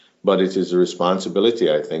but it is the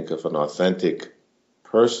responsibility, I think, of an authentic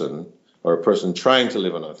person or a person trying to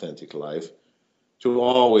live an authentic life to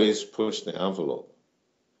always push the envelope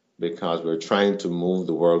because we're trying to move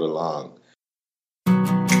the world along.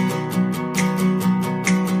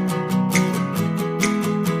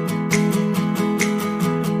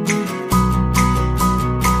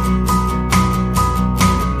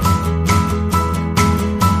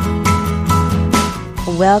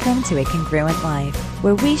 Welcome to A Congruent Life,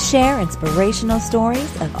 where we share inspirational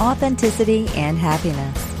stories of authenticity and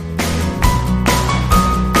happiness.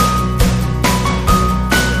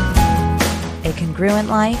 A Congruent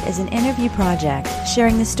Life is an interview project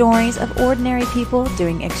sharing the stories of ordinary people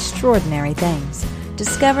doing extraordinary things,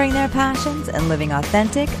 discovering their passions, and living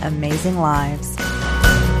authentic, amazing lives.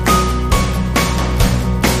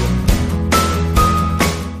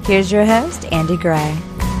 Here's your host, Andy Gray.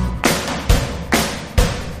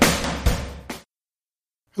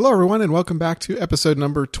 Hello, everyone, and welcome back to episode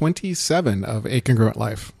number 27 of A Congruent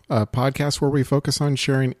Life, a podcast where we focus on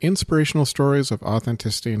sharing inspirational stories of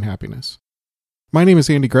authenticity and happiness. My name is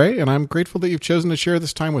Andy Gray, and I'm grateful that you've chosen to share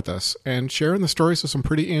this time with us and share in the stories of some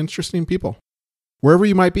pretty interesting people. Wherever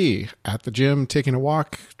you might be, at the gym, taking a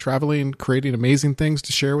walk, traveling, creating amazing things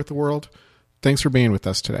to share with the world, thanks for being with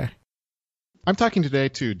us today. I'm talking today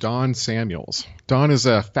to Don Samuels. Don is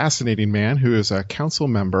a fascinating man who is a council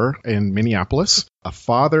member in Minneapolis, a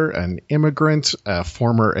father, an immigrant, a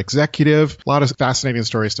former executive, a lot of fascinating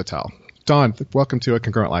stories to tell. Don, welcome to A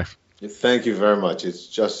Congruent Life. Thank you very much. It's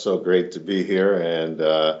just so great to be here, and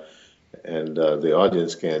the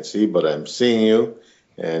audience can't see, but I'm seeing you,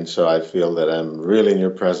 and so I feel that I'm really in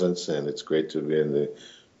your presence, and it's great to be in the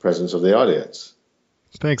presence of the audience.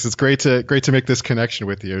 Thanks. It's great to make this connection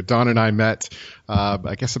with you. Don and I met,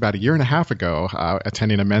 I guess, about a year and a half ago,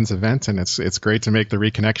 attending a men's event, and it's great to make the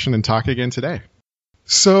reconnection and talk again today.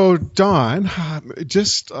 So, Don,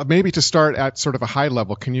 just maybe to start at sort of a high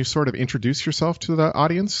level, can you sort of introduce yourself to the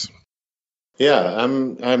audience? Yeah,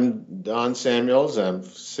 I'm Don Samuels. I'm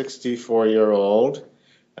 64-year-old.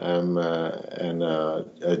 I'm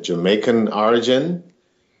a Jamaican origin,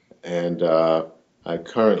 and I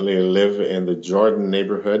currently live in the Jordan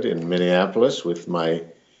neighborhood in Minneapolis with my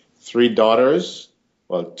three daughters.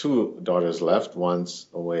 Well, two daughters left, one's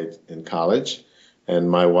away in college, and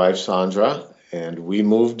my wife, Sandra. And we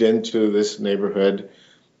moved into this neighborhood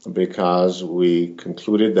because we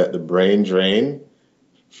concluded that the brain drain,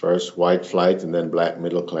 first white flight and then black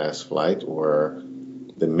middle class flight, were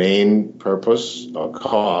the main purpose or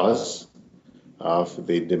cause of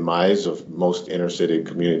the demise of most inner city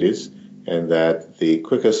communities, and that the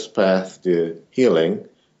quickest path to healing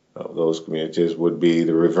of those communities would be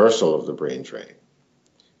the reversal of the brain drain.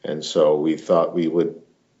 And so we thought we would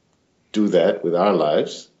do that with our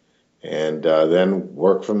lives and then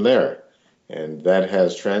work from there. And that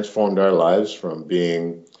has transformed our lives from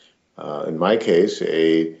being, in my case,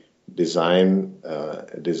 a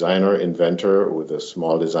designer, inventor with a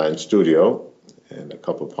small design studio and a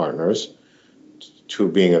couple partners, to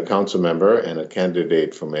being a council member and a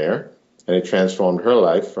candidate for mayor. And it transformed her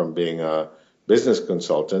life from being a business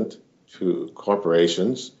consultant to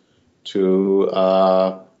corporations to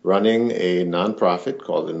running a nonprofit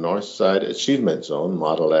called the Northside Achievement Zone,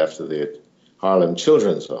 modeled after the Harlem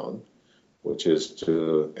Children's Zone, which is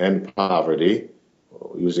to end poverty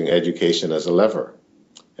using education as a lever.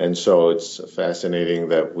 And so it's fascinating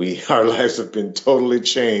that our lives have been totally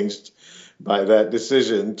changed by that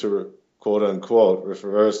decision to, quote unquote,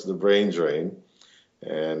 reverse the brain drain.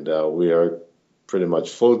 And we are pretty much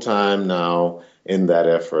full-time now in that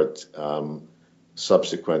effort,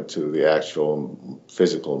 subsequent to the actual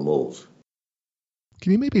physical move.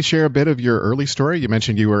 Can you maybe share a bit of your early story? You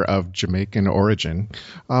mentioned you were of Jamaican origin.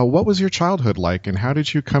 What was your childhood like, and how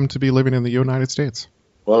did you come to be living in the United States?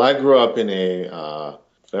 Well, I grew up in a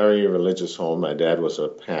very religious home. My dad was a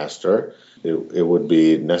pastor. It would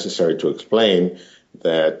be necessary to explain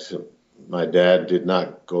that my dad did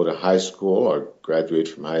not go to high school or graduate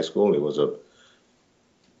from high school. He was a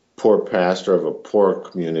poor pastor of a poor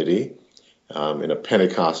community in a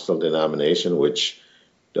Pentecostal denomination, which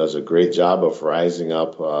does a great job of rising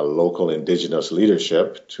up local indigenous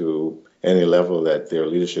leadership to any level that their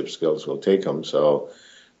leadership skills will take them. So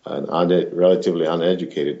a relatively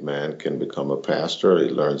uneducated man can become a pastor. He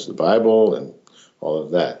learns the Bible and all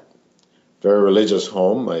of that. Very religious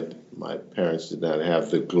home. My parents did not have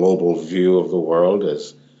the global view of the world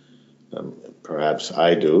as perhaps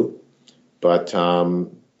I do, but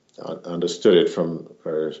understood it from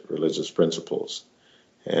various religious principles.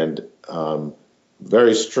 And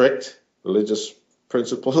very strict religious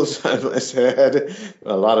principles, I must add,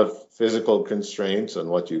 a lot of physical constraints on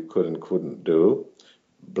what you could and couldn't do,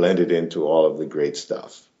 blended into all of the great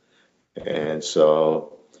stuff. And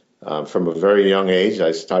so from a very young age,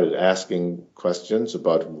 I started asking questions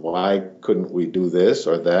about why couldn't we do this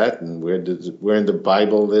or that, and where in the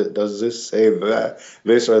Bible does this say that,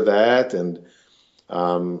 this or that, and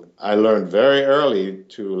I learned very early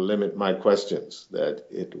to limit my questions, that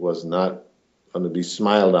it was not going to be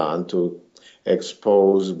smiled on to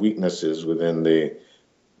expose weaknesses within the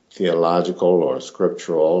theological or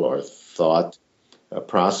scriptural or thought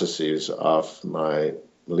processes of my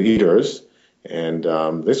leaders. And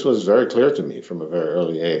this was very clear to me from a very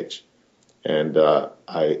early age. And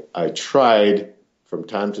I tried from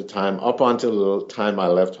time to time, up until the time I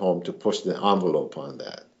left home, to push the envelope on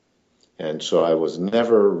that. And so I was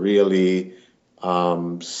never really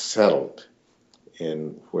settled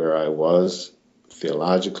in where I was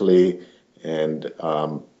theologically and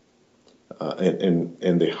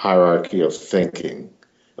in the hierarchy of thinking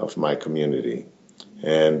of my community.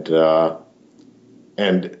 And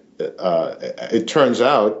it turns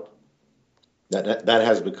out that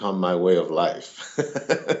has become my way of life.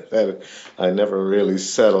 That I never really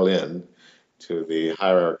settle in to the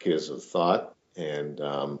hierarchies of thought, and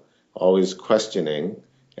always questioning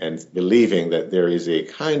and believing that there is a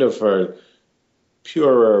kind of a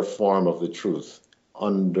purer form of the truth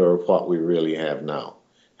under what we really have now,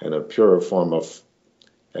 and a purer form of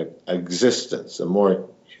existence, a more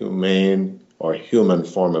humane or human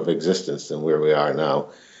form of existence than where we are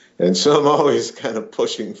now. And so I'm always kind of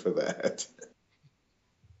pushing for that.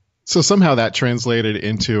 So somehow that translated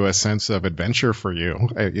into a sense of adventure for you.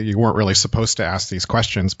 You weren't really supposed to ask these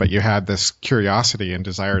questions, but you had this curiosity and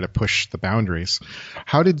desire to push the boundaries.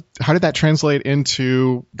 How did that translate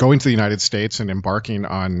into going to the United States and embarking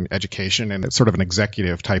on education and sort of an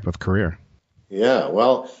executive type of career? Yeah,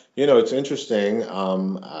 well, it's interesting.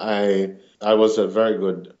 I was a very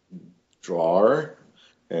good drawer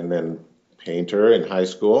and then painter in high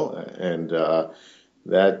school, and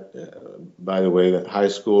by the way, that high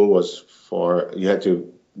school was for you had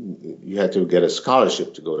to get a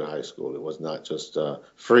scholarship to go to high school. It was not just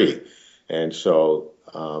free, and so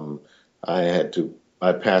I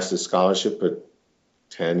passed the scholarship at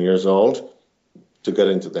 10 years old to get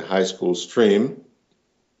into the high school stream.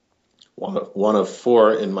 One of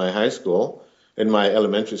four in my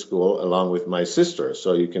elementary school, along with my sister.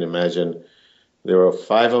 So you can imagine there were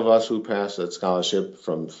five of us who passed that scholarship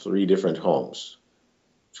from three different homes.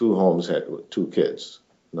 Two homes had two kids.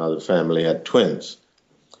 Another family had twins.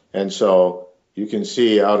 And so you can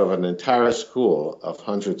see, out of an entire school of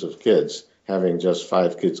hundreds of kids, having just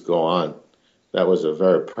five kids go on, that was a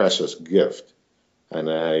very precious gift. And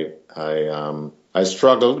I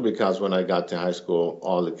struggled because when I got to high school,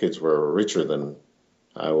 all the kids were richer than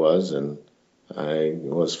I was, and I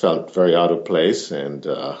felt very out of place, and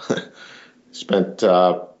spent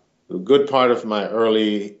a good part of my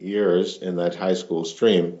early years in that high school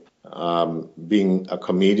stream being a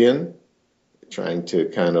comedian, trying to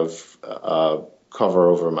kind of cover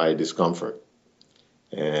over my discomfort.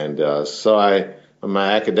 And so when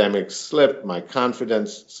my academics slipped, my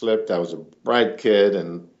confidence slipped. I was a bright kid,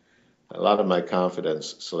 and a lot of my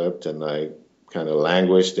confidence slipped, and I kind of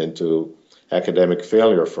languished into academic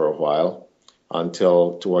failure for a while,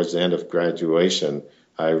 until towards the end of graduation,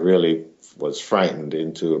 I really was frightened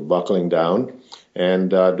into buckling down and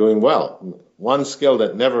doing well. One skill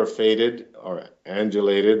that never faded or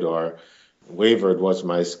undulated or wavered was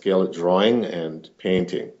my skill at drawing and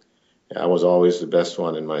painting. I was always the best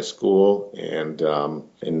one in my school, and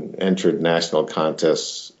entered national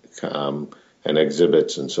contests and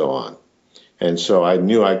exhibits and so on. And so I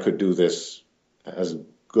knew I could do this as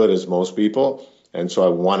good as most people, and so I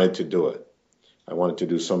wanted to do it. I wanted to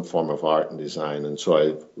do some form of art and design, and so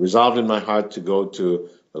I resolved in my heart to go to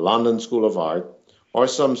the London School of Art or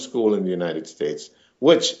some school in the United States,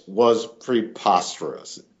 which was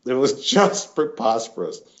preposterous. It was just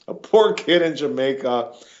preposterous. A poor kid in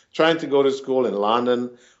Jamaica trying to go to school in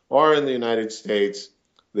London or in the United States,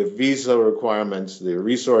 the visa requirements, the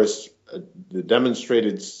resource, the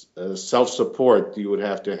demonstrated self-support you would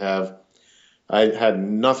have to have, I had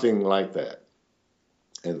nothing like that.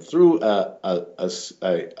 And through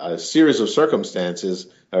a series of circumstances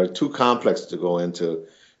that are too complex to go into,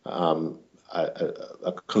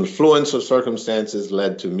 a confluence of circumstances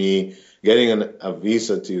led to me getting a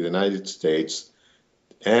visa to the United States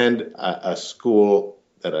and a school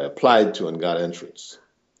that I applied to and got entrance.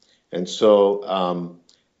 And so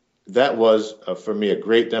that was, for me, a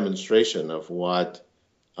great demonstration of what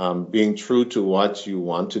being true to what you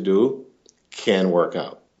want to do can work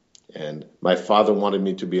out. And my father wanted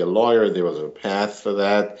me to be a lawyer. There was a path for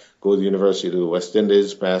that. Go to the University of the West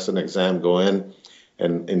Indies, pass an exam, go in.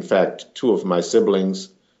 And in fact, two of my siblings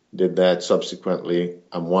did that subsequently.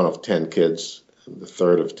 I'm one of 10 kids, the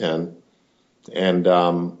third of 10. And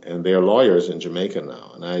they're lawyers in Jamaica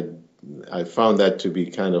now. And I found that to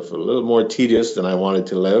be kind of a little more tedious than I wanted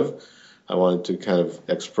to live. I wanted to kind of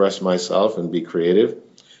express myself and be creative.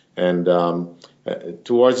 And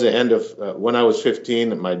towards the end of when I was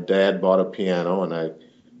 15, my dad bought a piano, and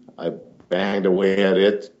I banged away at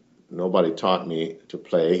it. Nobody taught me to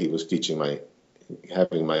play. He was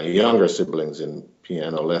having my younger siblings in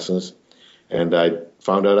piano lessons, and I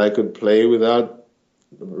found out I could play without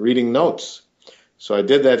reading notes. So I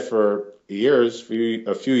did that for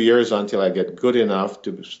a few years until I get good enough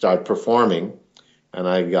to start performing, and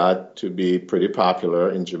I got to be pretty popular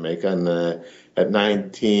in Jamaica. And at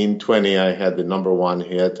 19, 20, I had the #1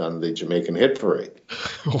 hit on the Jamaican Hit Parade.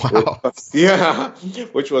 Wow.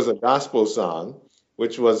 Which was a gospel song,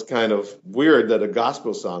 which was kind of weird that a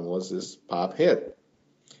gospel song was this pop hit.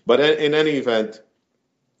 But in any event,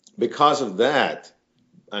 because of that,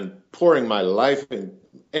 and pouring my life and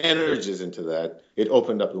energies into that, it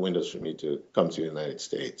opened up the windows for me to come to the United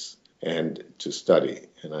States and to study.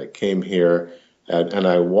 And I came here, and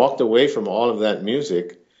I walked away from all of that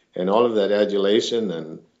music and all of that adulation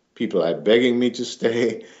and people begging me to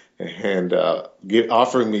stay and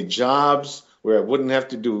offering me jobs where I wouldn't have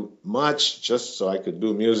to do much just so I could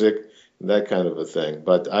do music and that kind of a thing.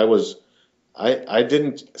 But I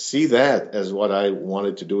didn't see that as what I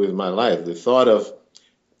wanted to do with my life. The thought of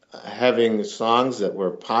having songs that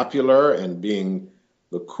were popular and being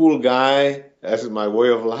the cool guy as my way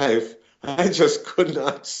of life, I just could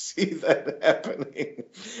not see that happening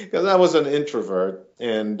because I was an introvert,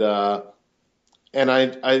 and I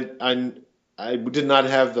did not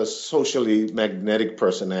have the socially magnetic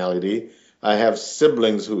personality. I have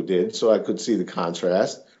siblings who did, so I could see the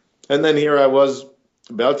contrast. And then here I was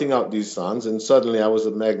belting out these songs, and suddenly I was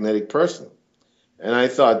a magnetic person. And I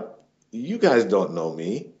thought, you guys don't know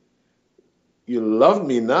me. You love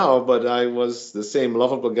me now, but I was the same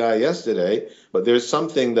lovable guy yesterday. But there's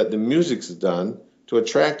something that the music's done to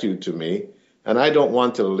attract you to me, and I don't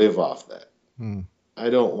want to live off that. I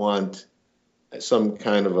don't want some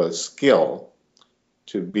kind of a skill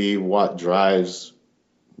to be what drives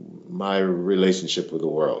my relationship with the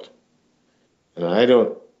world. And I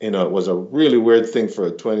don't, it was a really weird thing for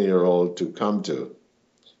a 20-year-old to come to.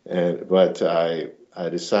 But I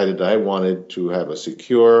decided I wanted to have a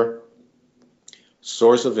secure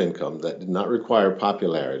source of income that did not require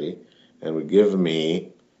popularity and would give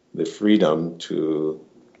me the freedom to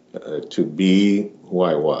be who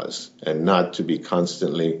I was and not to be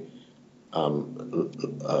constantly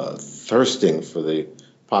thirsting for the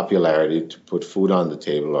popularity to put food on the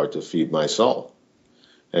table or to feed my soul.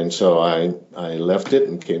 And so I left it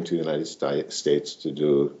and came to the United States to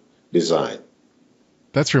do design.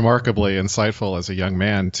 That's remarkably insightful as a young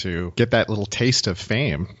man to get that little taste of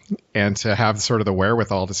fame and to have sort of the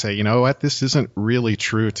wherewithal to say, you know what, this isn't really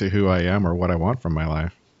true to who I am or what I want from my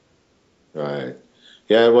life. Right.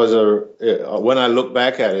 Yeah, it was when I look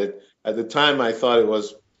back at it, at the time I thought it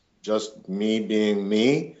was just me being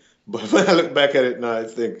me. But when I look back at it now, I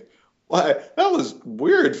think, why, that was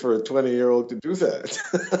weird for a 20-year-old to do that.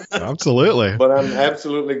 Absolutely. But I'm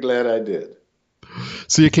absolutely glad I did.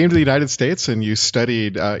 So you came to the United States and you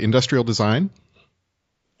studied industrial design?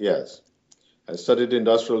 Yes. I studied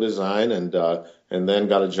industrial design and then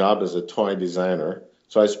got a job as a toy designer.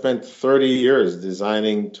 So I spent 30 years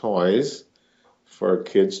designing toys for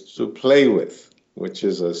kids to play with, which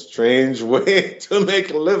is a strange way to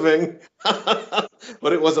make a living.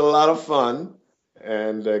 But it was a lot of fun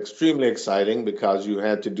and extremely exciting because you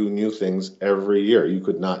had to do new things every year. You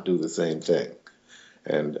could not do the same thing.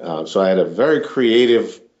 And so I had a very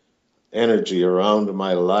creative energy around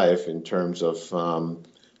my life in terms of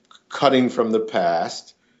cutting from the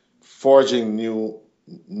past, forging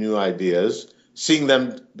new ideas, seeing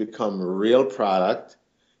them become real product,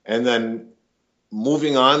 and then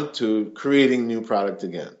moving on to creating new product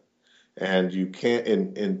again. And you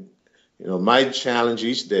can't, my challenge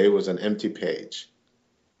each day was an empty page.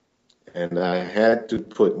 And I had to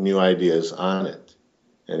put new ideas on it.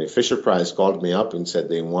 And Fisher Price called me up and said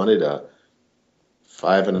they wanted a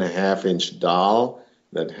 5.5-inch doll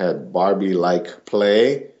that had Barbie-like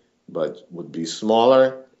play, but would be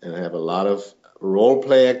smaller and have a lot of role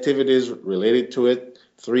play activities related to it,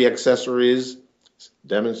 3 accessories,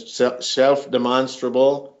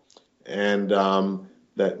 self-demonstrable, and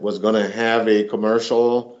that was going to have a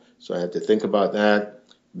commercial. So I had to think about that.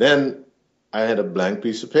 Then I had a blank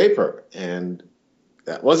piece of paper, and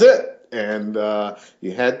that was it. And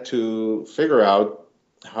you had to figure out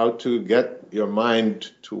how to get your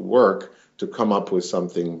mind to work to come up with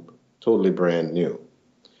something totally brand new.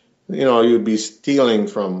 You'd be stealing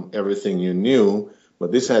from everything you knew,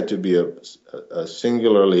 but this had to be a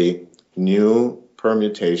singularly new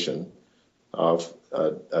permutation of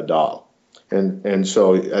a doll. And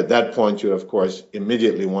so at that point, you, of course,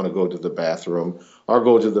 immediately want to go to the bathroom or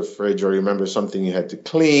go to the fridge or remember something you had to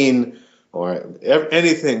clean or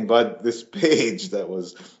anything but this page that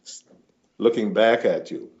was looking back at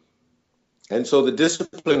you. And so the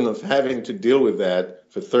discipline of having to deal with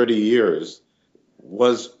that for 30 years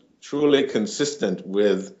was truly consistent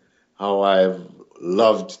with how I've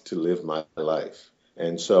loved to live my life.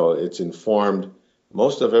 And so it's informed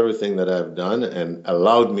most of everything that I've done and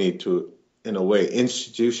allowed me to, in a way,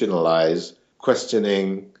 institutionalize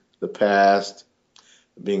questioning the past,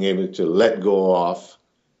 being able to let go of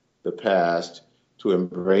the past, to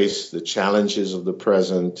embrace the challenges of the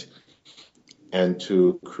present, and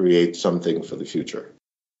to create something for the future.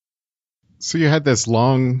 So you had this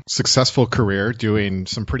long, successful career doing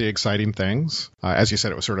some pretty exciting things. As you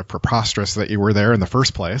said, it was sort of preposterous that you were there in the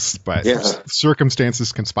first place, but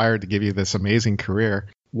circumstances conspired to give you this amazing career.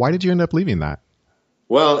 Why did you end up leaving that?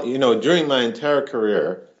 Well, during my entire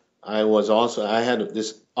career, I had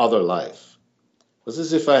this other life. It was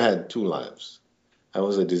as if I had two lives. I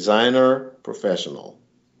was a designer professional,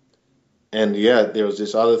 and yet there was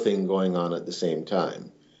this other thing going on at the same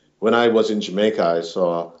time. When I was in Jamaica, I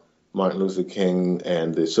saw Martin Luther King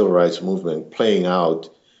and the civil rights movement playing out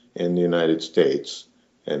in the United States,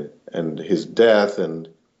 and his death, and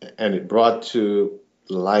it brought to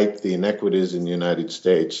light the inequities in the United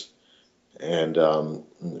States and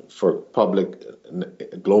for public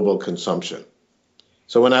global consumption.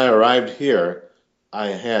 So when I arrived here, I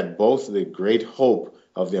had both the great hope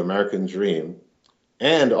of the American dream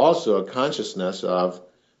and also a consciousness of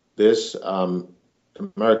this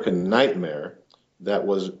American nightmare that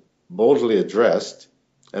was boldly addressed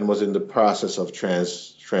and was in the process of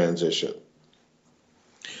transition.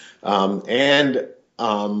 And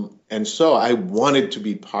so I wanted to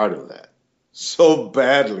be part of that so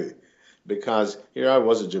badly, because here I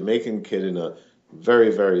was, a Jamaican kid in a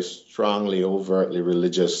very, very strongly, overtly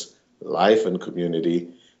religious life and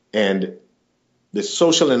community, and the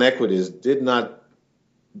social inequities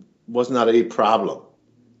was not a problem.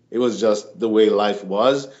 It was just the way life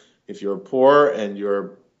was. If you're poor and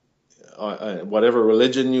you're whatever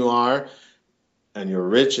religion you are, and you're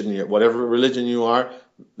rich and whatever religion you are,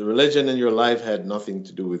 the religion and your life had nothing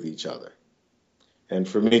to do with each other. And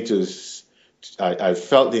for me I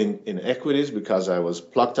felt the inequities because I was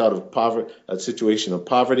plucked out of poverty, a situation of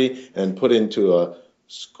poverty, and put into a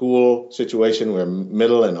school situation where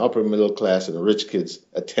middle and upper middle class and rich kids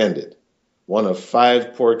attended. One of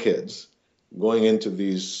 5 poor kids going into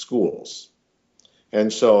these schools.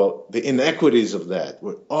 And so the inequities of that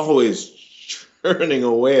were always churning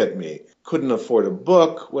away at me. Couldn't afford a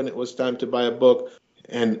book when it was time to buy a book,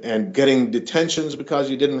 and getting detentions because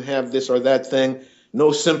you didn't have this or that thing.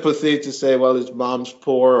 No sympathy to say, well, his mom's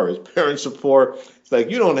poor or his parents are poor. It's like,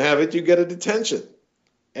 you don't have it, you get a detention.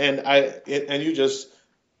 And you just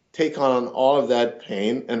take on all of that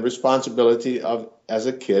pain and responsibility as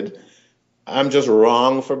a kid. I'm just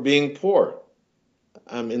wrong for being poor.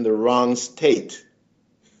 I'm in the wrong state.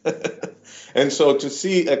 And so to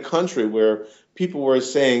see a country where people were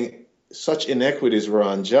saying such inequities were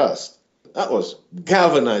unjust, that was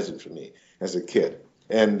galvanizing for me as a kid.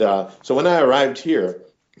 And so when I arrived here,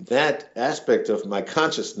 that aspect of my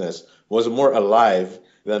consciousness was more alive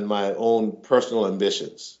than my own personal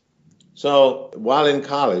ambitions. So while in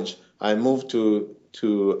college, I moved to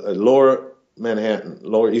lower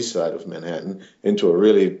east side of Manhattan, into a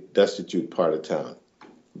really destitute part of town.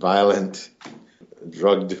 Violent,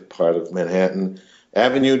 drugged part of Manhattan,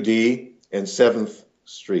 Avenue D and 7th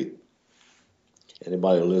Street.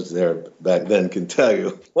 Anybody who lives there back then can tell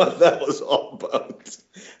you what that was all about.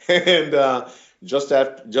 And just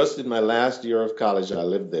in my last year of college, I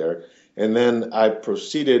lived there. And then I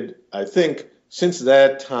proceeded, I think, since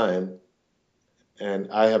that time,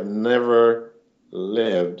 and I have never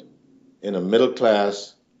lived in a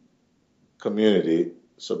middle-class community,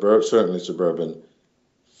 certainly suburban,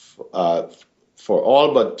 for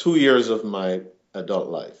all but 2 years of my adult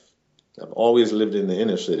life. I've always lived in the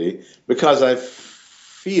inner city because I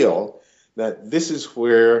feel that this is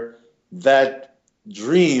where that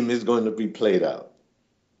dream is going to be played out.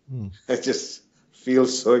 I just feel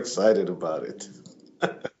so excited about it.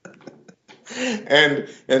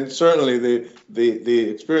 And certainly the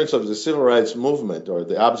experience of the civil rights movement, or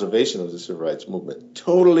the observation of the civil rights movement,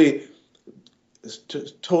 totally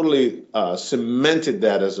totally cemented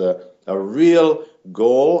that as a real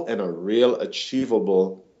goal and a real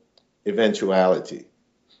achievable eventuality.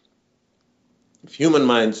 If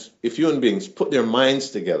human beings put their minds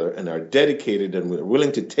together and are dedicated and are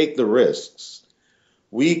willing to take the risks,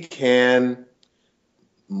 we can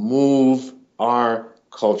move our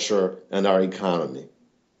culture and our economy,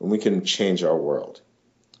 and we can change our world.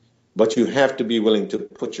 But you have to be willing to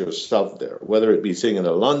put yourself there, whether it be sitting at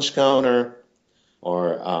a lunch counter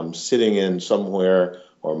or sitting in somewhere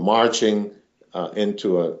or marching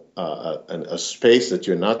into a space that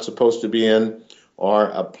you're not supposed to be in, or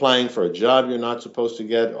applying for a job you're not supposed to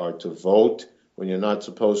get, or to vote when you're not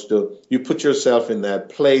supposed to. You put yourself in that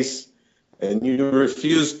place and you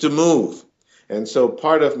refuse to move. And so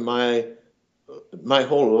part of my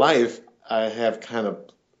whole life, I have kind of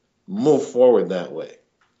moved forward that way,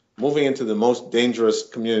 moving into the most dangerous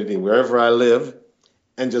community wherever I live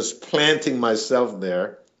and just planting myself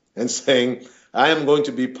there and saying, I am going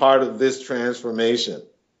to be part of this transformation.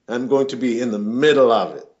 I'm going to be in the middle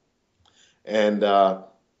of it. And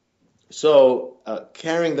so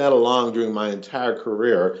carrying that along during my entire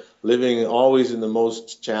career, living always in the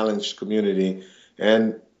most challenged community,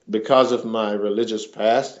 and because of my religious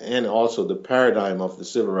past and also the paradigm of the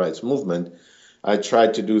civil rights movement, I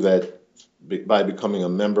tried to do that by becoming a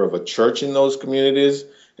member of a church in those communities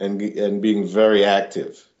and being very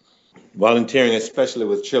active, volunteering especially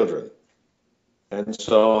with children. And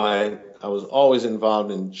so I was always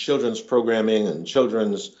involved in children's programming and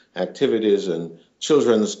children's activities and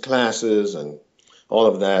children's classes and all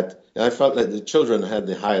of that. And I felt that the children had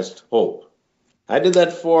the highest hope. I did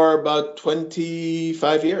that for about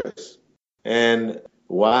 25 years. And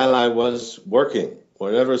while I was working,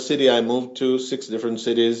 whatever city I moved to, 6 different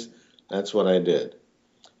cities, that's what I did.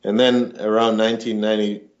 And then around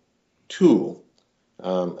 1992,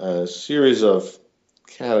 a series of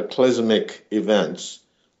cataclysmic events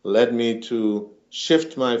led me to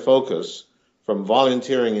shift my focus from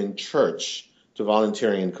volunteering in church to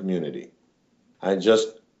volunteering in community. I just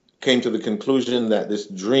came to the conclusion that this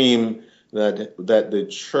dream that the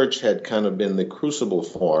church had kind of been the crucible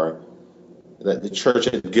for, that the church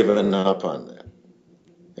had given up on that,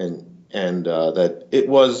 and that it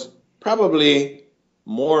was probably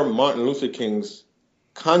more Martin Luther King's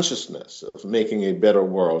consciousness of making a better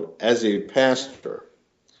world as a pastor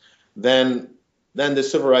than the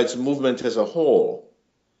civil rights movement as a whole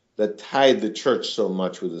that tied the church so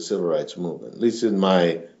much with the civil rights movement, at least in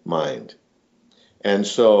my mind. And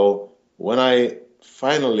so when I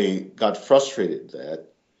finally got frustrated that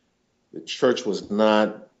the church was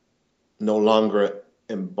no longer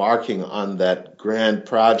embarking on that grand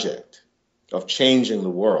project of changing the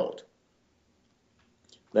world,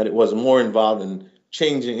 that it was more involved in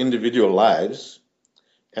changing individual lives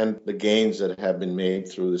and the gains that have been made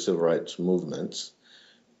through the civil rights movements,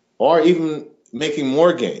 or even making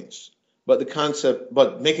more gains, but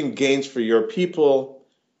making gains for your people,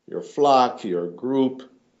 your flock, your group,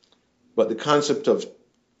 but the concept of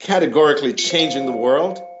categorically changing the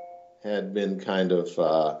world had been kind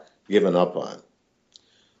of given up on.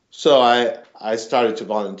 So I started to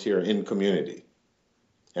volunteer in community.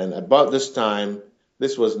 And about this time,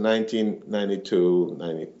 this was 1992,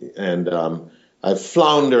 and I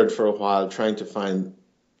floundered for a while trying to find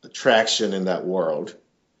traction in that world,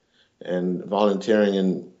 and volunteering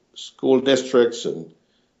in school districts and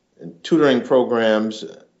tutoring programs,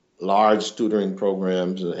 large tutoring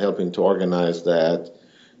programs, helping to organize that.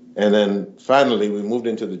 And then finally, we moved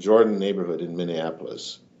into the Jordan neighborhood in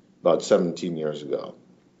Minneapolis about 17 years ago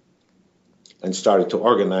and started to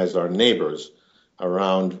organize our neighbors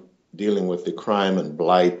around dealing with the crime and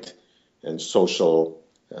blight and socially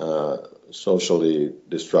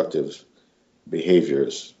destructive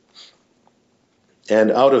behaviors.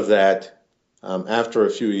 And out of that, after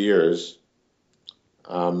a few years,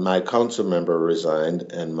 my council member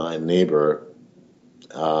resigned and my neighbor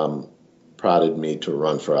prodded me to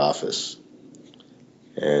run for office.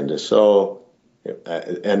 And so,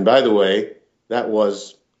 and by the way, that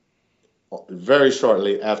was very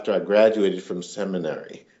shortly after I graduated from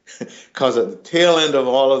seminary, because at the tail end of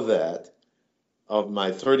all of that, of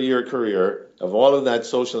my 30-year career, of all of that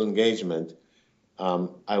social engagement,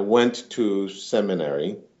 I went to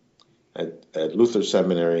seminary at Luther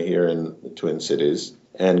Seminary here in the Twin Cities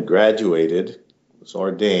and graduated, was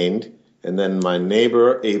ordained, and then my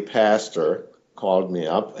neighbor, a pastor, called me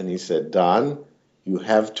up and he said, "Don, you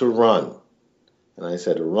have to run." And I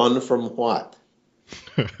said, "Run from what?"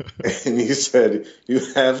 And he said, "You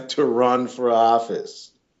have to run for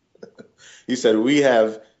office." He said, "We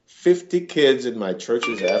have 50 kids in my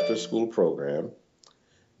church's after-school program,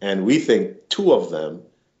 and we think two of them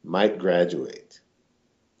might graduate.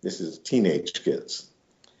 This is teenage kids.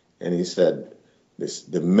 And he said,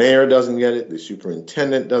 the mayor doesn't get it, the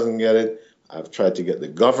superintendent doesn't get it. I've tried to get the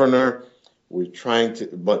governor. We're trying to,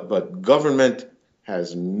 but government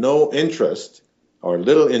has no interest or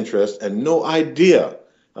little interest and no idea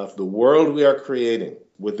of the world we are creating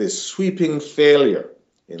with this sweeping failure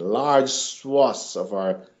in large swaths of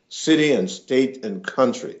our city and state and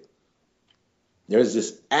country. There's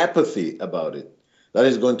this apathy about it that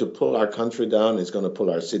is going to pull our country down, it's going to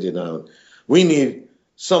pull our city down. We need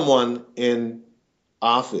someone in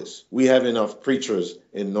office. We have enough preachers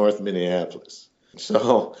in North Minneapolis.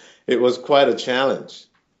 So it was quite a challenge.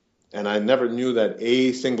 And I never knew that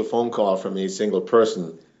a single phone call from a single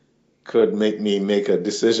person could make me make a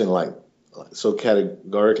decision like so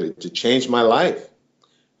categorically to change my life.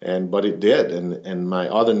 But it did. And my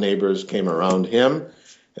other neighbors came around him,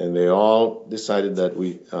 and they all decided that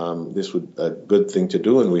this would a good thing to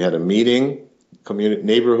do. And we had a meeting,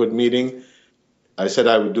 neighborhood meeting. I said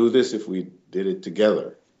I would do this if we did it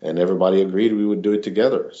together, and everybody agreed we would do it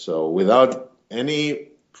together. So without any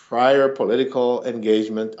prior political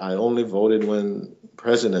engagement, I only voted when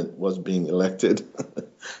president was being elected,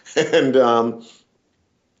 and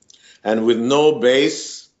with no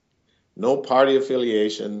base, no party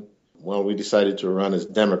affiliation. Well, we decided to run as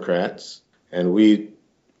Democrats, and we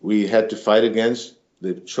had to fight against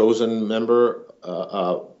the chosen member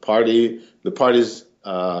party, the party's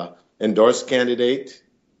endorsed candidate,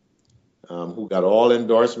 who got all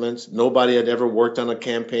endorsements. Nobody had ever worked on a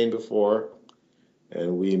campaign before,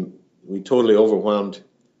 and we totally overwhelmed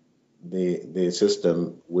the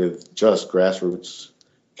system with just grassroots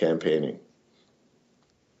campaigning.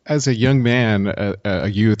 As a young man, a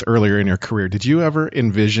youth earlier in your career, did you ever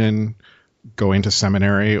envision going to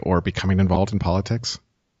seminary or becoming involved in politics?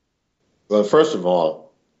 Well, first of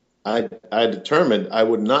all, I determined I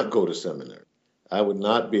would not go to seminary. I would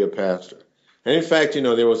not be a pastor. And in fact,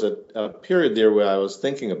 there was a period there where I was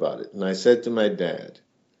thinking about it. And I said to my dad,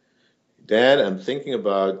 Dad, I'm thinking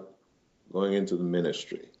about going into the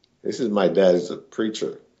ministry. This is my dad is a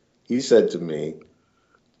preacher. He said to me,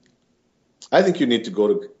 I think you need to go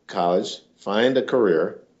to college, find a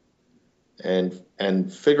career, and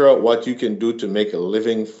figure out what you can do to make a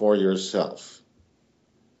living for yourself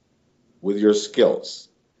with your skills.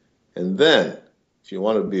 And then, if you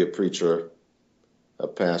want to be a preacher, a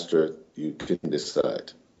pastor, you can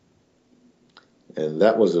decide. And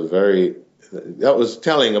that was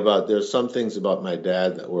telling about, there's some things about my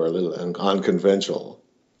dad that were a little unconventional,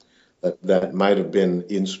 that might have been,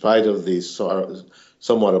 in spite of the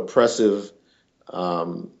somewhat oppressive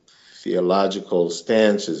theological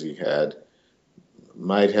stances he had,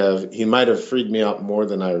 he might have freed me up more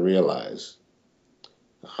than I realized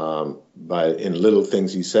in little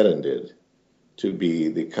things he said and did to be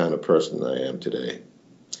the kind of person I am today.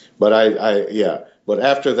 But but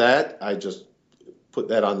after that, I just put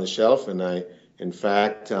that on the shelf, and I, in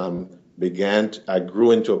fact, I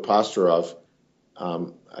grew into a posture of,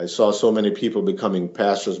 I saw so many people becoming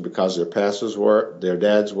pastors because their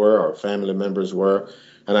dads were, or family members were,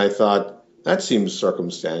 and I thought, that seems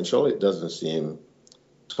circumstantial. It doesn't seem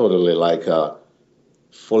totally like a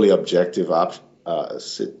fully objective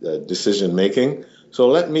decision making. So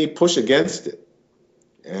let me push against it,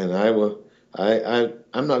 and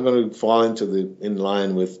I'm not going to fall in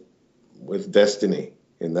line with destiny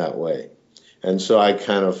in that way. And so I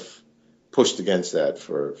kind of pushed against that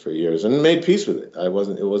for years and made peace with it. It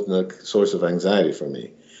wasn't a source of anxiety for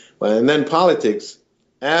me. And then politics,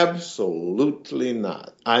 absolutely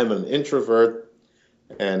not. I'm an introvert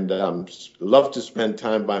and love to spend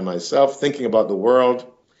time by myself, thinking about the world,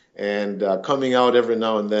 and coming out every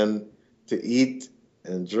now and then to eat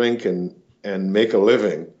and drink and make a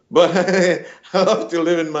living. But I love to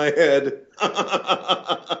live in my head.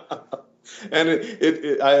 And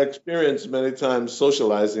I experienced many times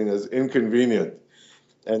socializing as inconvenient.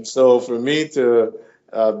 And so for me to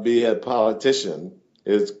be a politician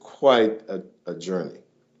is quite a journey.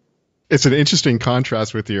 It's an interesting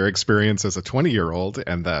contrast with your experience as a 20-year-old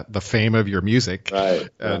and the fame of your music, right,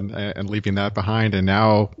 and leaving that behind, and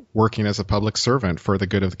now working as a public servant for the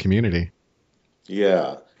good of the community.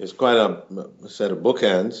 Yeah, it's quite a set of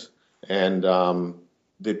bookends, and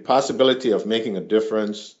the possibility of making a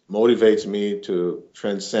difference motivates me to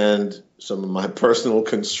transcend some of my personal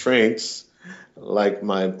constraints, like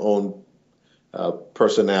my own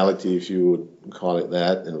personality, if you would call it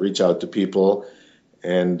that, and reach out to people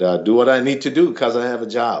and do what I need to do because I have a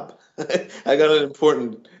job. I got an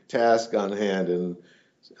important task on hand, and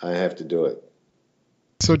I have to do it.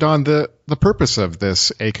 So, Don, the purpose of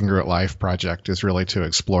this A Congruent Life project is really to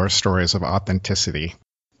explore stories of authenticity.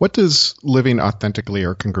 What does living authentically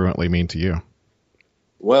or congruently mean to you?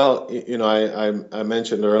 Well, I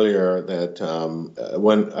mentioned earlier that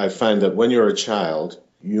when I find that when you're a child,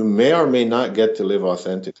 you may or may not get to live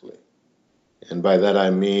authentically. And by that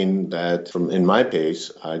I mean that in my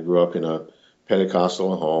case, I grew up in a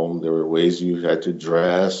Pentecostal home. There were ways you had to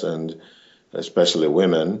dress, and especially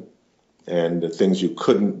women, and the things you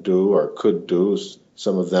couldn't do or could do.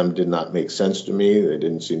 Some of them did not make sense to me. They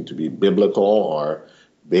didn't seem to be biblical or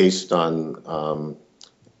based on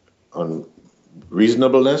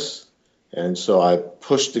reasonableness. And so I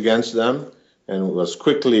pushed against them and was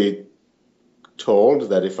quickly told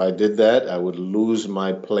that if I did that, I would lose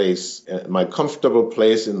my place, my comfortable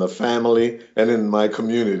place in the family and in my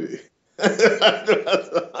community.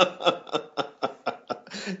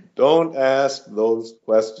 Don't ask those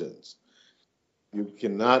questions. You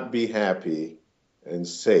cannot be happy and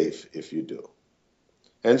safe if you do.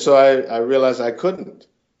 And so I realized I couldn't.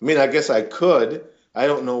 I mean, I guess I could. I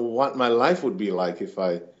don't know what my life would be like if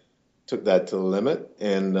I took that to the limit.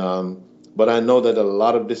 And but I know that a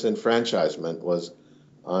lot of disenfranchisement was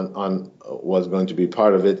going to be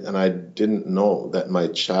part of it, and I didn't know that my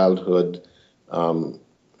childhood um,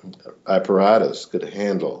 apparatus could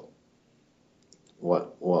handle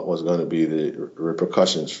what was going to be the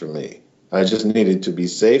repercussions for me. I just needed to be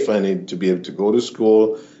safe. I needed to be able to go to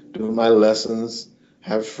school, do my lessons,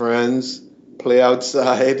 have friends, play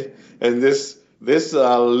outside, and this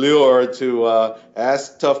lure to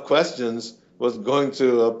ask tough questions was going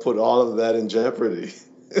to put all of that in jeopardy.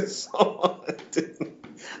 So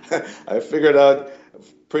I figured out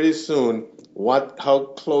pretty soon how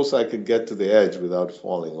close I could get to the edge without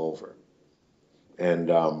falling over. And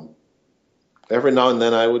every now and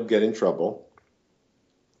then I would get in trouble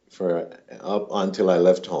for up until I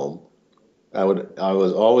left home. I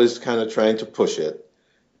was always kind of trying to push it,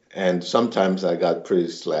 and sometimes I got pretty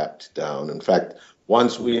slapped down. In fact,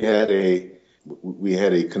 once we had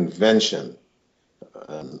a convention,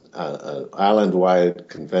 an island-wide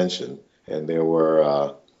convention, and there were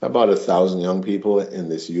about 1,000 young people in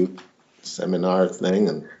this youth seminar thing,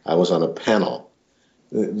 and I was on a panel.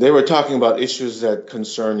 They were talking about issues that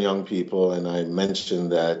concern young people, and I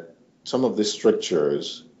mentioned that some of the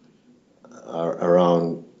strictures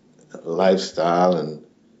around lifestyle and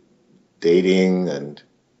dating and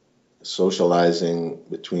socializing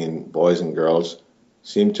between boys and girls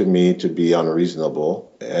seemed to me to be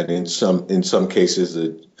unreasonable, and in some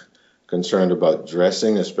cases, concerned about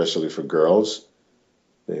dressing, especially for girls.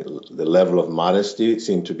 The level of modesty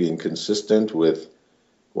seemed to be inconsistent with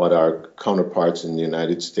what our counterparts in the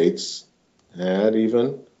United States had,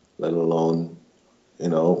 even, let alone,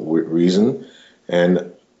 reason.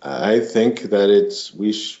 And I think that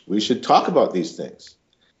we should talk about these things.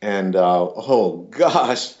 And oh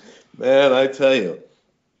gosh, man, I tell you,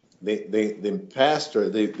 the pastor,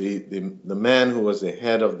 the man who was the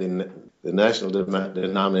head of the national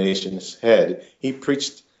denomination's head, he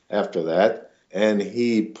preached after that, and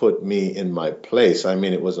he put me in my place. I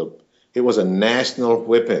mean, it was a national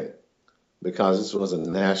whipping because this was a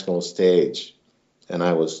national stage, and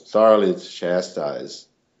I was thoroughly chastised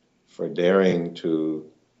for daring to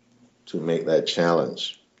make that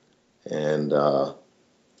challenge, and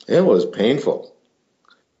it was painful.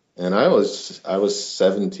 And I was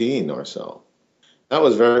 17 or so. That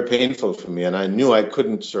was very painful for me, and I knew I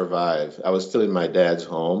couldn't survive. I was still in my dad's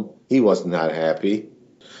home. He was not happy.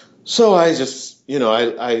 So I just,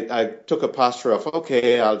 I took a posture of,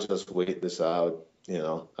 okay, I'll just wait this out.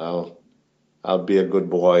 I'll be a good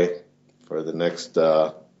boy for the next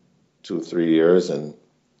 2, 3 years, and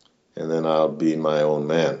then I'll be my own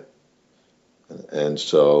man. And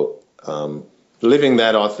so living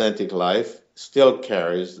that authentic life still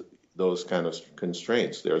carries those kind of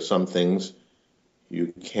constraints. There are some things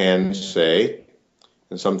you can say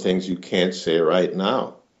and some things you can't say right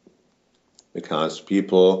now because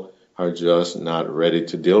people are just not ready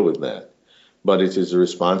to deal with that. But it is a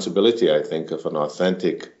responsibility, I think, of an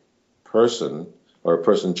authentic person or a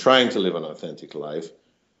person trying to live an authentic life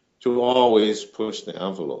to always push the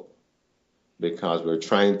envelope because we're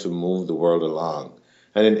trying to move the world along.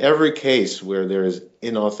 And in every case where there is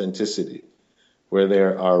inauthenticity, where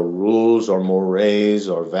there are rules or mores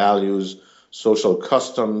or values, social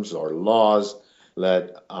customs or laws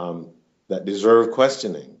that deserve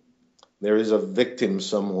questioning, there is a victim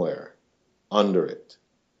somewhere under it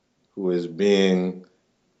who is being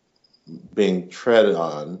treaded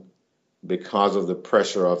on because of the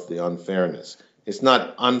pressure of the unfairness. It's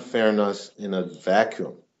not unfairness in a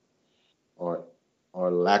vacuum or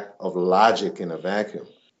lack of logic in a vacuum.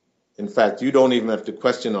 In fact, you don't even have to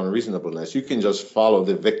question unreasonableness. You can just follow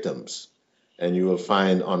the victims, and you will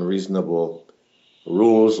find unreasonable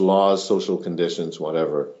rules, laws, social conditions,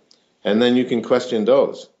 whatever. And then you can question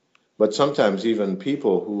those. But sometimes even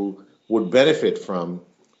people who would benefit from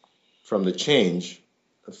the change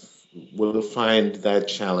will find that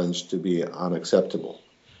challenge to be unacceptable.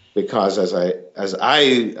 Because as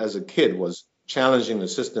a kid was challenging the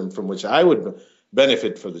system from which I would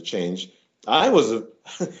benefit for the change,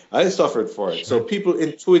 I suffered for it. So people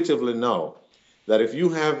intuitively know that if you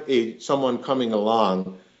have someone coming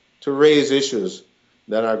along to raise issues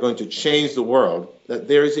that are going to change the world, that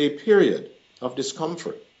there is a period of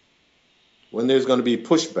discomfort when there's going to be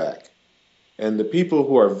pushback. And the people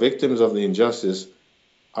who are victims of the injustice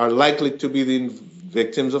are likely to be the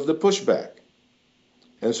victims of the pushback.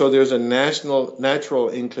 And so there's a natural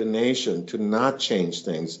inclination to not change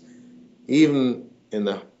things, even in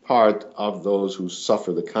the part of those who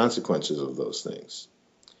suffer the consequences of those things.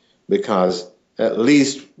 Because at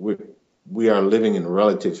least we are living in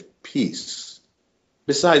relative peace.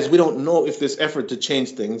 Besides, we don't know if this effort to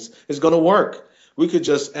change things is going to work. We could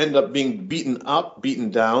just end up being beaten up,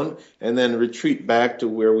 beaten down, and then retreat back to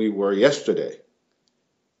where we were yesterday.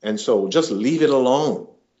 And so just leave it alone.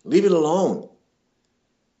 Leave it alone.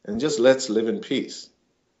 And just let's live in peace.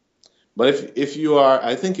 But if you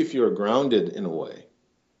are grounded in a way,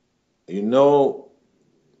 you know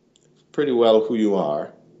pretty well who you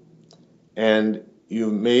are, and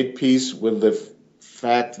you've made peace with the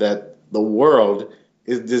fact that the world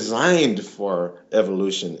is designed for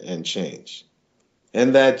evolution and change,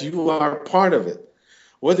 and that you are part of it,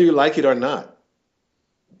 whether you like it or not.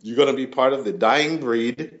 You're going to be part of the dying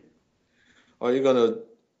breed, or you're going to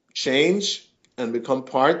change and become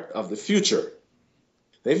part of the future.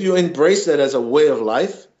 If you embrace that as a way of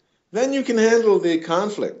life, then you can handle the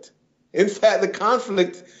conflict. In fact, the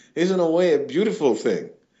conflict is in a way a beautiful thing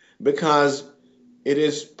because it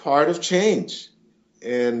is part of change.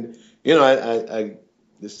 And, I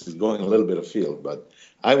this is going a little bit afield, but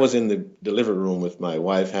I was in the delivery room with my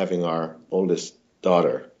wife having our oldest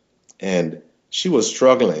daughter, and she was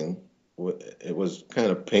struggling. It was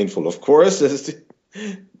kind of painful, of course, as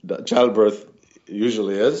the childbirth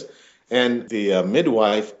usually is. And the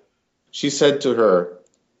midwife, she said to her,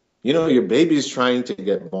 your baby's trying to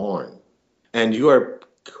get born, and you are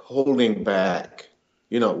holding back.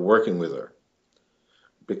 You're not working with her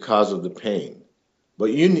because of the pain.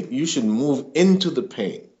 But you should move into the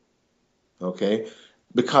pain, okay?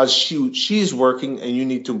 Because she's working, and you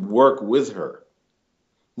need to work with her.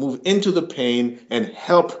 Move into the pain and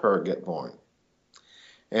help her get born.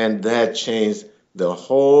 And that changed the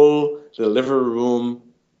whole delivery room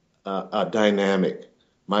dynamic.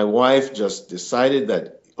 My wife just decided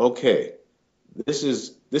that, okay, this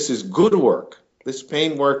is good work. This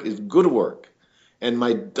pain work is good work. And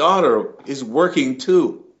my daughter is working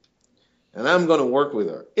too. And I'm going to work with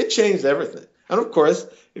her. It changed everything. And of course,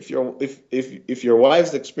 if your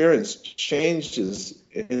wife's experience changes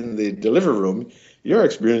in the delivery room, your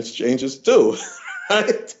experience changes too,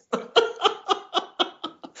 right?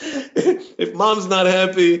 If mom's not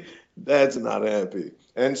happy, dad's not happy.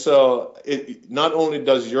 And so it not only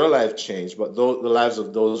does your life change, but the lives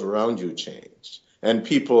of those around you change. And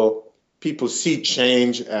people see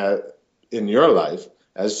change in your life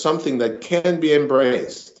as something that can be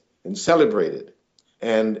embraced and celebrated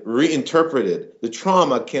and reinterpreted. The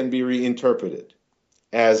trauma can be reinterpreted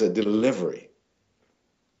as a delivery.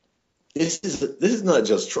 This is not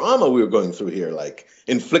just trauma we're going through here, like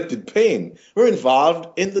inflicted pain. We're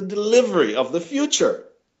involved in the delivery of the future.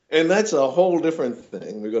 And that's a whole different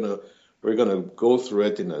thing. We're gonna go through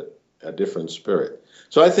it in a different spirit.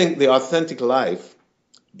 So I think the authentic life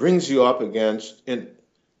brings you up against the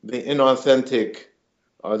inauthentic,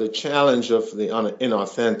 or the challenge of the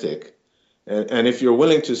inauthentic. And if you're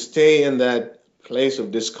willing to stay in that place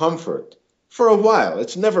of discomfort for a while,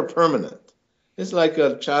 it's never permanent. It's like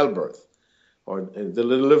a childbirth or the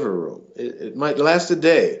delivery room. It might last a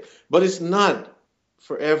day, but it's not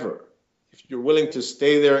forever. If you're willing to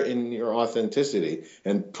stay there in your authenticity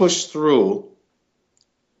and push through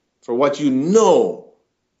for what you know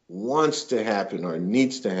wants to happen or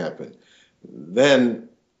needs to happen, then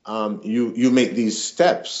you make these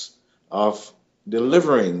steps of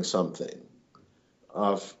delivering something,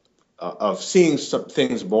 of seeing some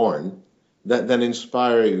things born that then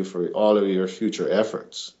inspire you for all of your future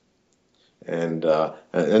efforts. And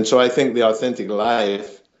so I think the authentic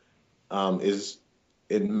life is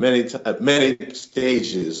at many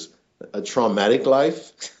stages a traumatic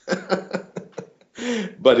life,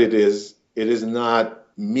 but it is not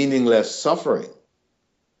meaningless suffering.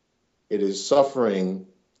 it is suffering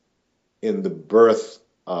in the birth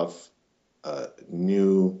of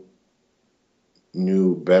new,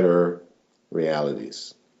 better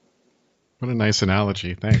realities. What a nice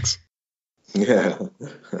analogy. Thanks. Yeah.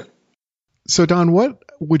 So, Don, what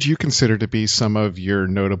would you consider to be some of your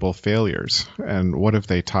notable failures, and what have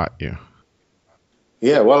they taught you?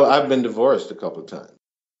 Yeah, well, I've been divorced a couple of times.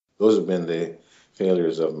 Those have been the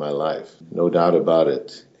failures of my life, no doubt about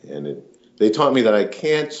it. And they taught me that I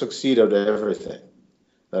can't succeed at everything,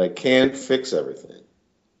 that I can't fix everything,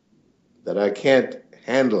 that I can't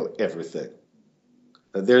handle everything,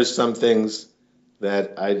 that there's some things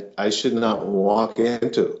that I should not walk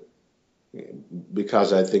into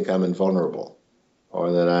because I think I'm invulnerable,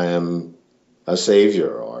 or that I am a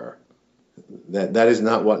savior, or that is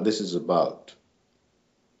not what this is about.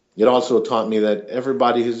 It also taught me that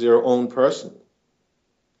everybody is their own person,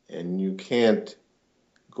 and you can't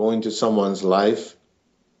go into someone's life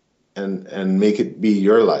and make it be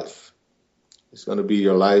your life. It's going to be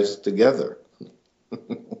your lives together.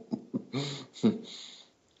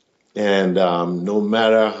 And no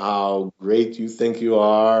matter how great you think you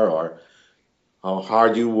are, or how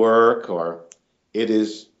hard you work, or it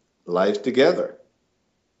is life together.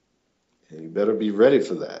 And you better be ready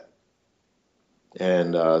for that.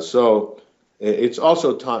 And so it's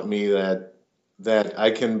also taught me that I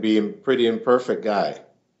can be a pretty imperfect guy,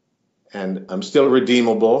 and I'm still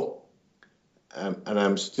redeemable, and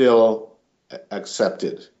I'm still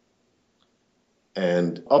accepted.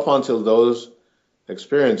 And up until those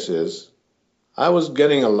experiences, I was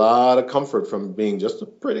getting a lot of comfort from being just a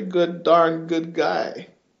pretty good, darn good guy.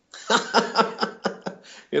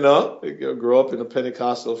 You grow up in a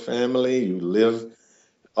Pentecostal family, you live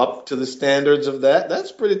up to the standards of that.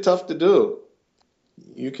 That's pretty tough to do.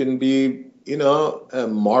 You can be,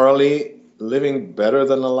 morally living better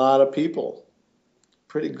than a lot of people.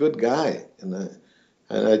 Pretty good guy. And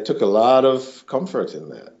I took a lot of comfort in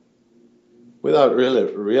that without really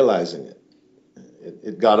realizing it.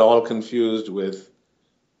 It got all confused with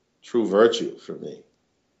true virtue for me.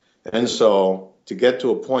 And so to get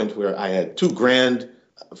to a point where I had two grand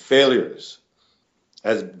failures,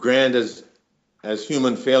 as grand as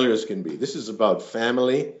human failures can be. This is about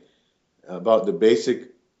family, about the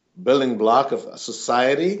basic building block of a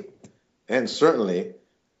society, and certainly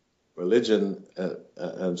religion,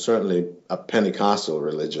 and certainly a Pentecostal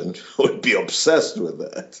religion would be obsessed with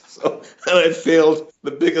that. So I failed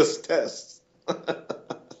the biggest tests.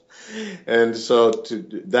 And so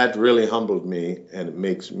that really humbled me, and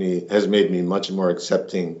has made me much more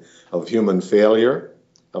accepting of human failure,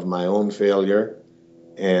 of my own failure,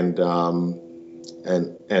 and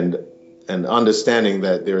understanding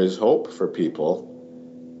that there is hope for people,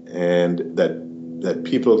 and that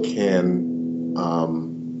people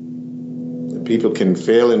can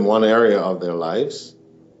fail in one area of their lives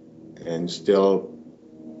and still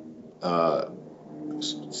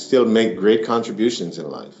make great contributions in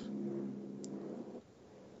life.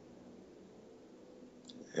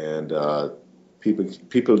 And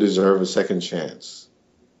people deserve a second chance.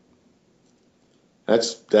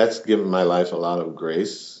 That's given my life a lot of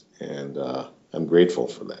grace, and I'm grateful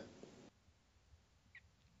for that.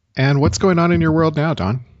 And what's going on in your world now,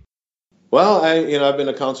 Don? Well, I've been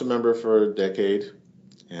a council member for a decade,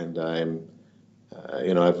 and I'm,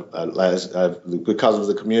 I've because of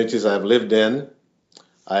the communities I've lived in,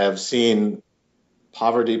 I have seen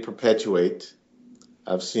poverty perpetuate.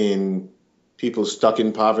 I've seen people stuck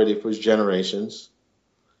in poverty for generations.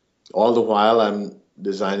 All the while, I'm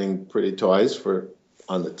designing pretty toys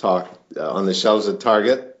on the shelves at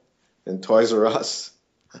Target and Toys R Us,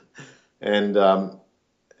 and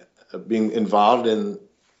being involved in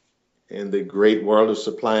the great world of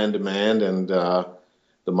supply and demand, and the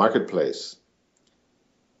marketplace.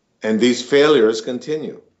 And these failures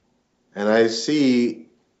continue. And I see,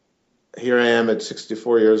 here I am at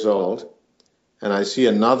 64 years old, and I see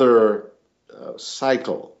another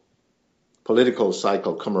political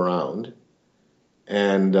cycle come around,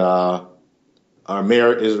 and our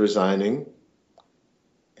mayor is resigning,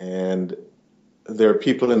 and there are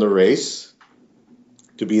people in the race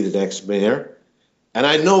to be the next mayor. And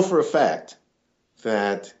I know for a fact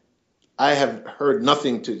that I have heard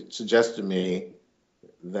nothing to suggest to me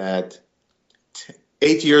that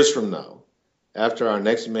 8 years from now, after our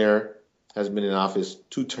next mayor has been in office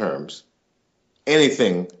 2 terms,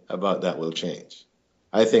 anything about that will change.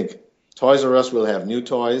 I think Toys R Us will have new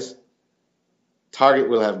toys. Target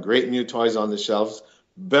will have great new toys on the shelves,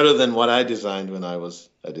 better than what I designed when I was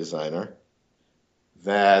a designer.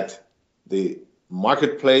 That the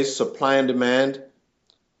marketplace, supply and demand,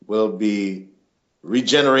 will be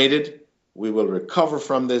regenerated. We will recover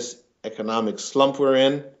from this economic slump we're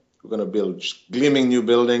in, we're going to build gleaming new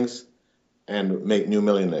buildings and make new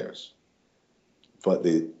millionaires. But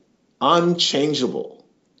the unchangeable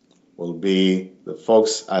will be the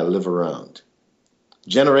folks I live around.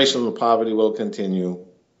 Generational poverty will continue,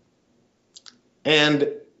 and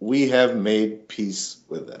we have made peace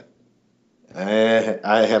with that.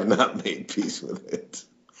 I have not made peace with it.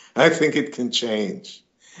 I think it can change.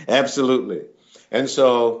 Absolutely. And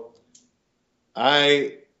so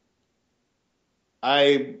I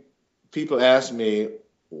people ask me,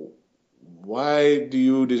 why do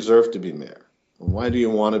you deserve to be mayor? Why do you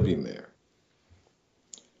want to be mayor?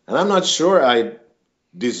 And I'm not sure I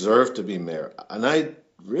deserve to be mayor. And I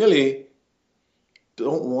really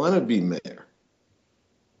don't want to be mayor.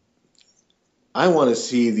 I want to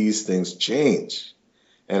see these things change.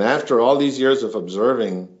 And after all these years of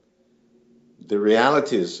observing the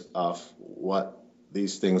realities of what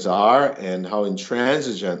these things are and how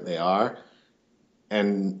intransigent they are,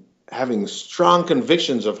 and having strong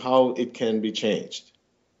convictions of how it can be changed,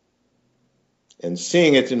 and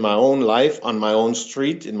seeing it in my own life, on my own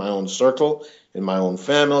street, in my own circle, in my own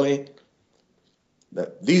family,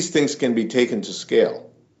 that these things can be taken to scale.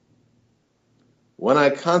 When I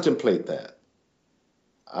contemplate that,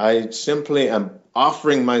 I simply am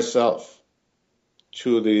offering myself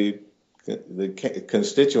to the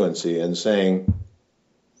constituency and saying,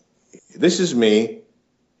 this is me,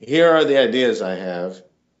 here are the ideas I have.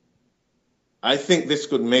 I think this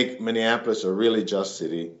could make Minneapolis a really just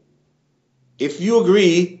city. If you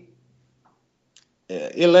agree,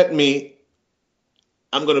 elect me.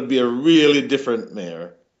 I'm going to be a really different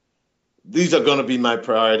mayor. These are going to be my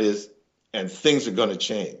priorities, and things are going to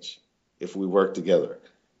change if we work together.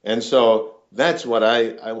 And so that's what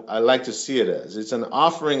I like to see it as. It's an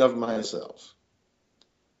offering of myself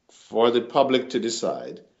for the public to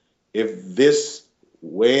decide if this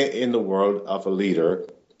way in the world of a leader,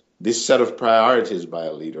 this set of priorities by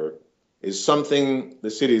a leader, is something the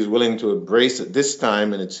city is willing to embrace at this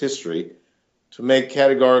time in its history to make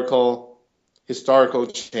categorical, historical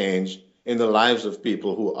change in the lives of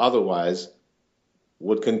people who otherwise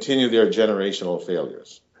would continue their generational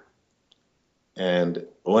failures. And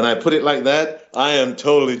when I put it like that, I am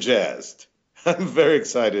totally jazzed. I'm very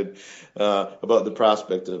excited about the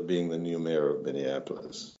prospect of being the new mayor of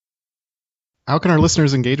Minneapolis. How can our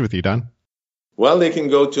listeners engage with you, Don? Well, they can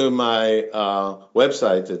go to my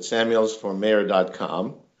website at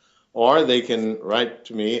samuelsformayor.com, or they can write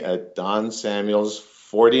to me at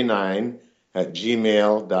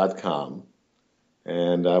donsamuels49@gmail.com.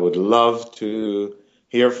 And I would love to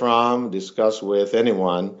hear from, discuss with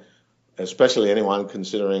anyone, especially anyone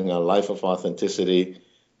considering a life of authenticity,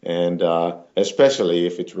 and especially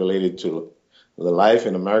if it's related to the life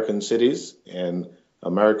in American cities and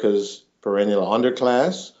America's perennial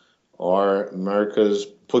underclass, or America's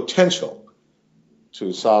potential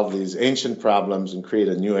to solve these ancient problems and create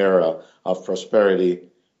a new era of prosperity,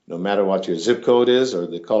 no matter what your zip code is or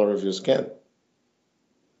the color of your skin.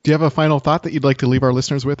 Do you have a final thought that you'd like to leave our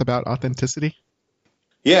listeners with about authenticity?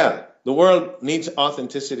 Yeah, the world needs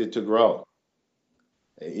authenticity to grow.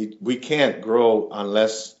 We can't grow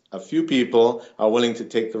unless a few people are willing to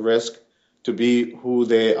take the risk to be who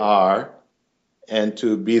they are and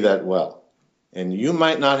to be that well. And you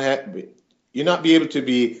might not be able to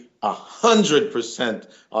be 100%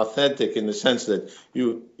 authentic in the sense that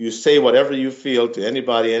you say whatever you feel to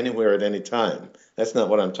anybody, anywhere, at any time. That's not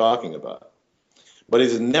what I'm talking about. But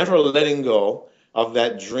it's never letting go of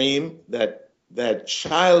that dream, that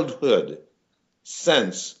childhood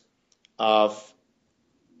sense of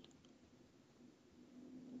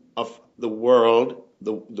the world,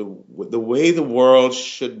 the way the world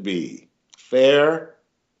should be, fair,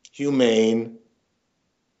 humane,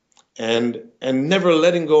 and never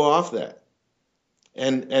letting go off that,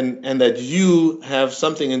 and that you have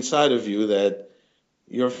something inside of you that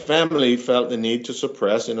your family felt the need to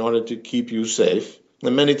suppress in order to keep you safe,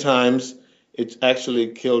 and many times it's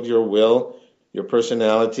actually killed your will, your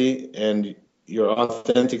personality, and your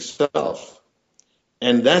authentic self,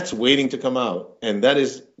 and that's waiting to come out, and that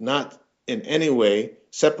is not in any way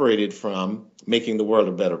separated from making the world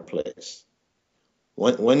a better place.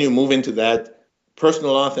 When you move into that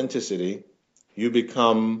personal authenticity, you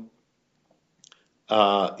become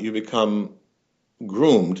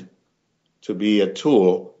groomed to be a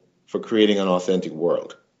tool for creating an authentic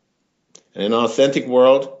world. And in an authentic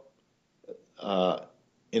world,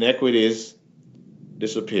 inequities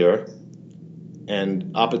disappear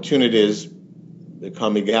and opportunities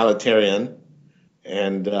become egalitarian,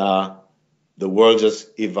 and the world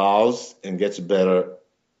just evolves and gets better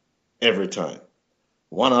every time.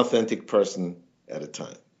 One authentic person at a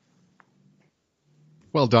time.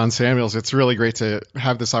 Well, Don Samuels, it's really great to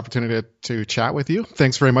have this opportunity to chat with you.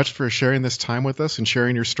 Thanks very much for sharing this time with us and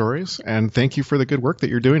sharing your stories. And thank you for the good work that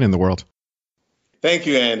you're doing in the world. Thank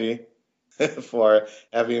you, Andy, for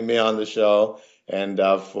having me on the show and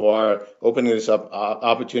for opening this up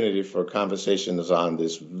opportunity for conversations on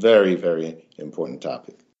this very, very important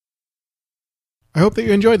topic. I hope that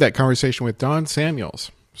you enjoyed that conversation with Don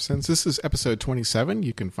Samuels. Since this is episode 27,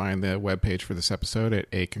 you can find the webpage for this episode at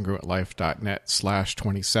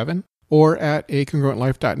acongruentlife.net/27 or at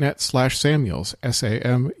acongruentlife.net/Samuels,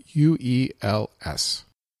 Samuels.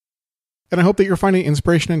 And I hope that you're finding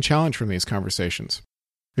inspiration and challenge from these conversations.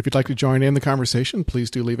 If you'd like to join in the conversation, please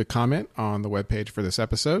do leave a comment on the webpage for this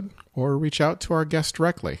episode or reach out to our guests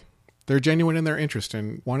directly. They're genuine in their interest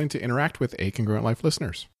in wanting to interact with A Congruent Life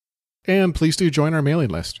listeners. And please do join our mailing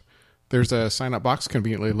list. There's a sign-up box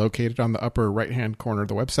conveniently located on the upper right-hand corner of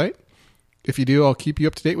the website. If you do, I'll keep you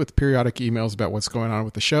up to date with periodic emails about what's going on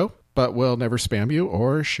with the show, but we'll never spam you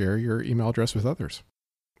or share your email address with others.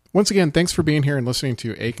 Once again, thanks for being here and listening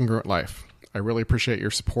to A Congruent Life. I really appreciate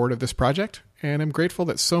your support of this project, and I'm grateful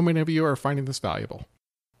that so many of you are finding this valuable.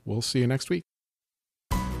 We'll see you next week.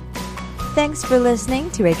 Thanks for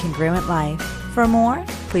listening to A Congruent Life. For more,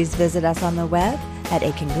 please visit us on the web at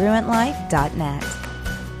acongruentlife.net.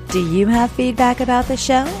 Do you have feedback about the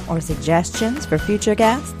show or suggestions for future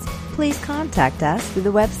guests? Please contact us through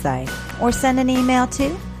the website or send an email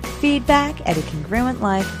to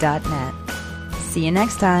feedback@acongruentlife.net. See you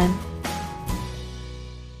next time.